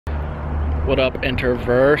What up,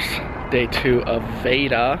 Interverse? Day 2 of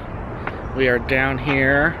VEDA. We are down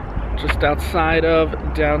here just outside of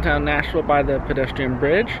downtown Nashville by the pedestrian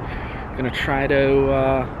bridge. Gonna try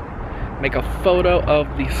to make a photo of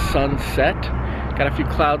the sunset. Got a few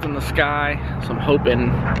clouds in the sky, so I'm hoping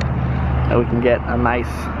that we can get a nice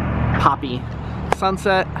poppy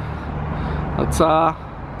sunset. Let's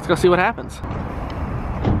go see what happens.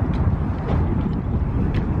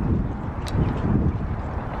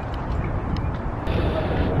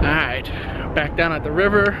 Alright, back down at the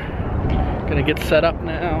river. Gonna get set up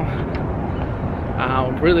now. I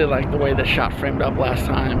really like the way this shot framed up last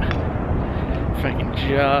time. If I can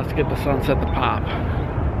just get the sunset to pop,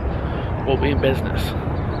 we'll be in business.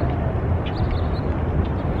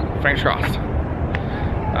 Fingers crossed.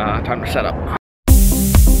 Time to set up.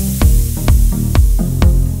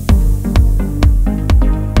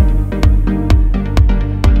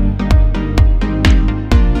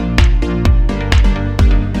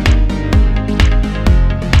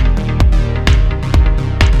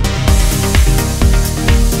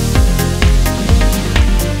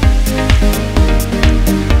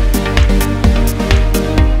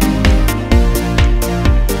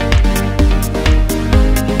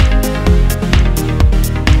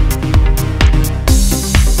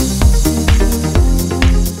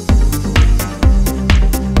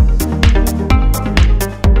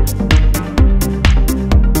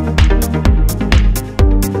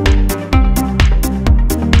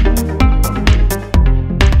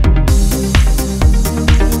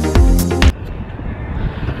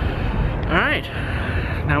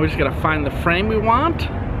 Now we just gotta find the frame we want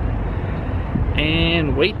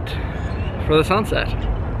and wait for the sunset.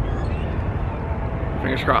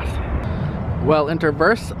 Fingers crossed. Well,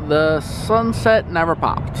 Interverse, the sunset never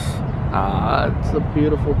popped. It's a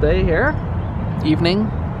beautiful day here, evening.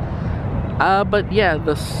 But yeah,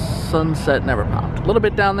 the sunset never popped. A little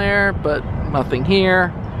bit down there, but nothing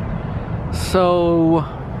here. So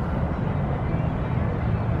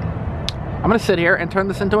I'm gonna sit here and turn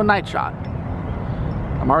this into a night shot.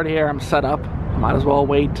 I'm already here, I'm set up. I might as well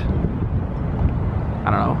wait.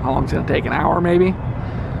 I don't know how long it's gonna take, an hour maybe.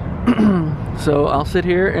 So I'll sit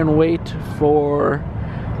here and wait for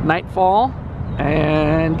nightfall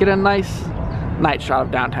and get a nice night shot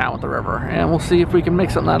of downtown with the river. And we'll see if we can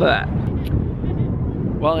make something out of that.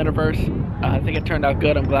 Well, Interverse, I think it turned out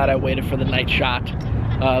good. I'm glad I waited for the night shot.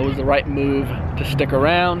 It was the right move to stick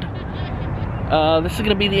around. This is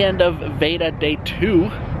gonna be the end of VEDA Day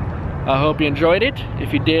 2. I hope you enjoyed it.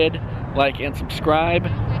 If you did, like and subscribe,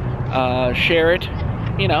 share it,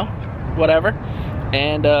 you know, whatever.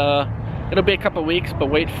 And it'll be a couple weeks, but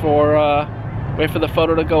wait for the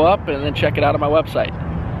photo to go up and then check it out on my website.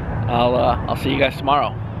 I'll see you guys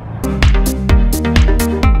tomorrow.